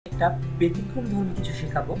একটা ব্যতিক্রমধর্মী কিছু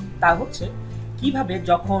শেখাবো। তা হচ্ছে কিভাবে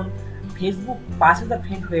যখন ফেসবুক 5000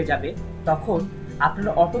 ফ্রেন্ড হয়ে যাবে তখন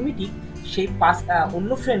আপনারা অটোমেটিক সেই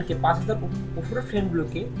অন্য ফ্রেন্ডকে 5000 উপরের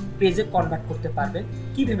ফ্রেন্ডগুলোকে পেজে কনভার্ট করতে পারবেন।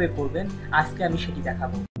 কিভাবে করবেন আজকে আমি সেটি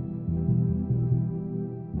দেখাবো।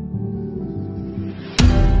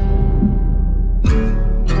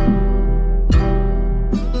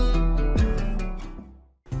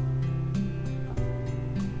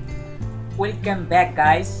 Welcome back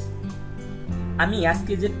guys. আমি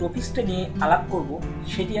আজকে যে টপিকসটা নিয়ে আলাপ করব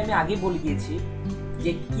সেটি আমি আগে বলে দিয়েছি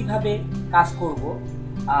যে কিভাবে কাজ করব।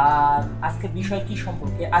 আজকের বিষয় কি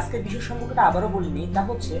সম্পর্কে, আজকের বিষয় সম্পর্কেটা আবারও বলিনি। তা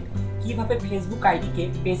হচ্ছে কিভাবে ফেসবুক আইডিকে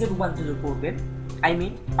পেজে রূপান্তরিত করবেন। আই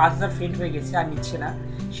মিন 5000 ফ্রেন্ড হয়ে গেছে আর নিচ্ছে না,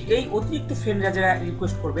 এই অতিরিক্ত ফ্রেন্ডরা যারা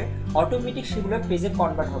রিকোয়েস্ট করবে অটোমেটিক সেগুলো পেজে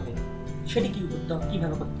কনভার্ট হবে। সেটি কি করতে হবে,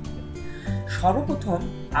 কীভাবে করতে হবে? সর্বপ্রথম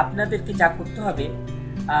আপনাদেরকে যা করতে হবে,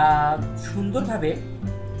 সুন্দরভাবে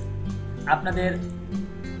আপনাদের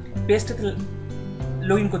পেজটাতে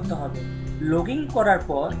লগ ইন করতে হবে। লগ ইন করার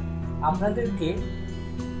পর আপনাদেরকে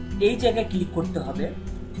এই জায়গায় ক্লিক করতে হবে।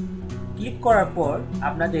 ক্লিক করার পর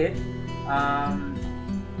আপনাদের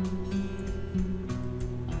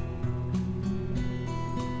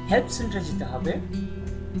হেল্প সেন্টারে যেতে হবে।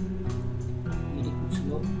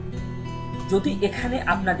 যদি এখানে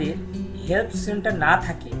আপনাদের হেল্প সেন্টার না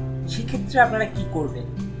থাকে সেক্ষেত্রে আপনারা কি করবেন?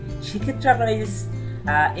 সেক্ষেত্রে আপনারা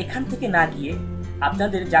এখান থেকে না গিয়ে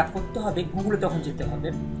আপনাদের যা করতে হবে গুগলে তখন যেতে হবে।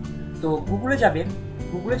 তো গুগলে যাবেন,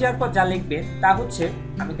 গুগলে যাওয়ার পর যা লিখবেন তা হচ্ছে,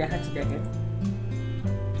 আমি দেখাচ্ছি, দেখেন।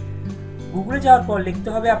 গুগলে যাওয়ার পর লিখতে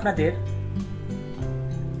হবে আপনাদের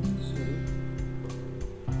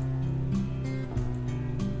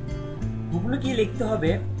গুগলে গিয়ে লিখতে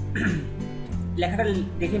হবে, লেখাটা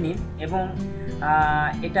দেখে নিন এবং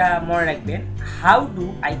এটা মনে রাখবেন, how do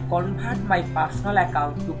I convert my personal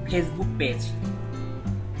account two Facebook page.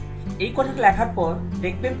 এই কথাটা লেখার পর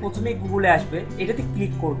দেখবেন প্রথমেই গুগলে আসবে, এটাতে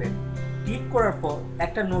ক্লিক করবেন। ক্লিক করার পর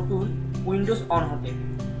একটা নতুন উইন্ডোজ অন হবে।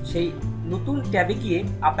 সেই নতুন ট্যাবে গিয়ে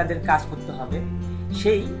আপনাদের কাজ করতে হবে।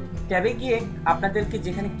 সেই ট্যাবে গিয়ে আপনাদেরকে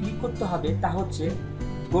যেখানে ক্লিক করতে হবে তা হচ্ছে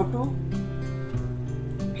go to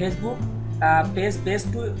Facebook page base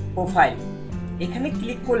two profile. এখানে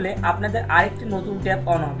ক্লিক করলে আপনাদের আরেকটি নতুন ট্যাব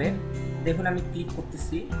অন হবে। দেখুন আমি ক্লিক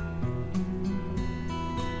করতেছি,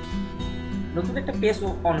 নতুন একটা পেজ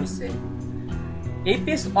অন হয়েছে। এই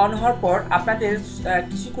পেজ অন হওয়ার পর আপনাদের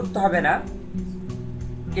কিছু করতে হবে না।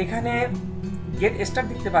 এখানে গেট স্টার্ট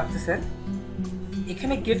দেখতে পাচ্ছেন,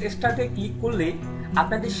 এখানে গেট স্টার্টে ক্লিক করলে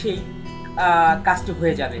আপনাদের সেই কাজটি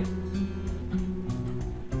হয়ে যাবে।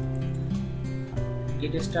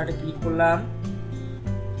 গেট স্টার্টে ক্লিক করলাম।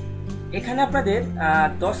 এখানে আপনাদের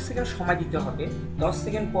 10 সেকেন্ড সময় দিতে হবে। 10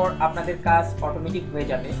 সেকেন্ড পর আপনাদের কাজ অটোমেটিক হয়ে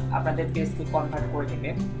যাবে, আপনাদের পেজকে কনভার্ট করে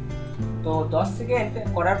নেবে। তো 10 সেকেন্ড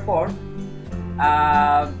করার পর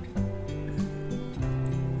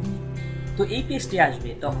তো এই পেজটি আসবে।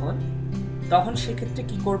 তখন সেক্ষেত্রে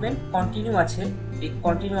কি করবেন, কন্টিনিউ আছে, এই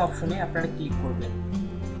কন্টিনিউ অপশনে আপনারা ক্লিক করবেন।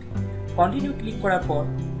 কন্টিনিউ ক্লিক করার পর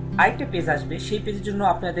আরেকটা পেজ আসবে, সেই পেজের জন্য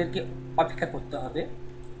আপনাদেরকে অপেক্ষা করতে হবে।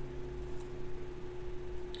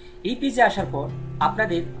 এই পেজে আসার পর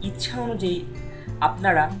আপনাদের ইচ্ছা অনুযায়ী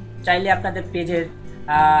আপনারা চাইলে আপনাদের পেজের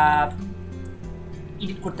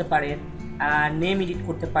এডিট করতে পারেন, নেম এডিট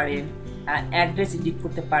করতে পারেন, অ্যাড্রেস এডিট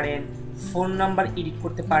করতে পারেন, ফোন নাম্বার এডিট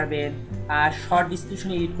করতে পারবেন, শর্ট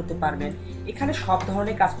ডিসক্রিপশন এডিট করতে পারবেন। এখানে সব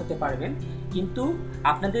ধরনের কাজ করতে পারবেন, কিন্তু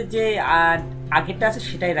আপনাদের যে আগেরটা আছে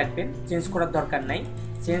সেটাই রাখবেন, চেঞ্জ করার দরকার নাই।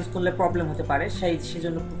 চেঞ্জ করলে প্রবলেম হতে পারে,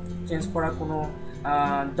 সেজন্য চেঞ্জ করার কোনো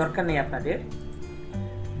দরকার নেই আপনাদের।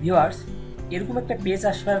 ভিউয়ার্স, এরকম একটা পেজ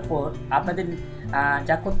আসার পর আপনাদের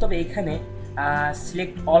যা করতে হবে, এখানে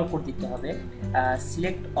সিলেক্ট অল করে দিতে হবে।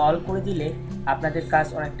 সিলেক্ট অল করে দিলে আপনাদের কাজ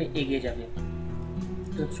অনেকটা এগিয়ে যাবে।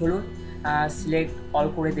 তো চলুন সিলেক্ট অল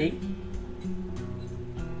করে দেই।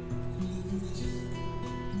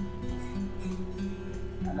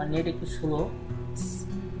 আমার নেট একটু স্লো।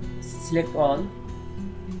 Select all.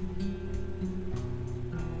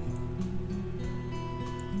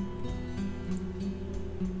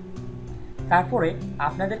 তারপরে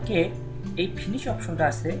আপনাদেরকে এই ফিনিশ অপশনটা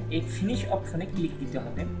আছে, এই ফিনিশ অপশনে ক্লিক দিতে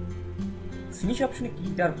হবে। ফিনিশ অপশনে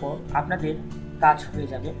ক্লিক দেওয়ার পর আপনাদের কাজ হয়ে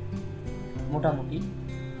যাবে মোটামুটি।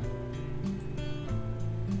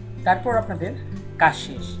 তারপর আপনাদের কাজ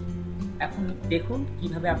শেষ। এখন দেখুন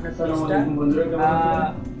কিভাবে আপনার পেজটা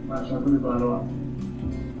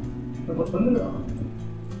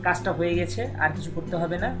কাজটা হয়ে গেছে, আর কিছু করতে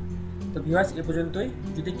হবে না। তো ভিউয়ার্স, এ পর্যন্তই।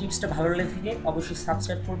 যদি টিপসটা ভালো লেগে থাকে অবশ্যই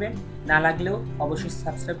সাবস্ক্রাইব করবেন, না লাগলেও অবশ্যই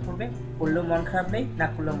সাবস্ক্রাইব করবেন। করলেও মন খারাপ নেই, না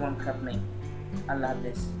করলেও মন খারাপ নেই। আল্লাহ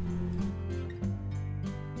হাফেজ।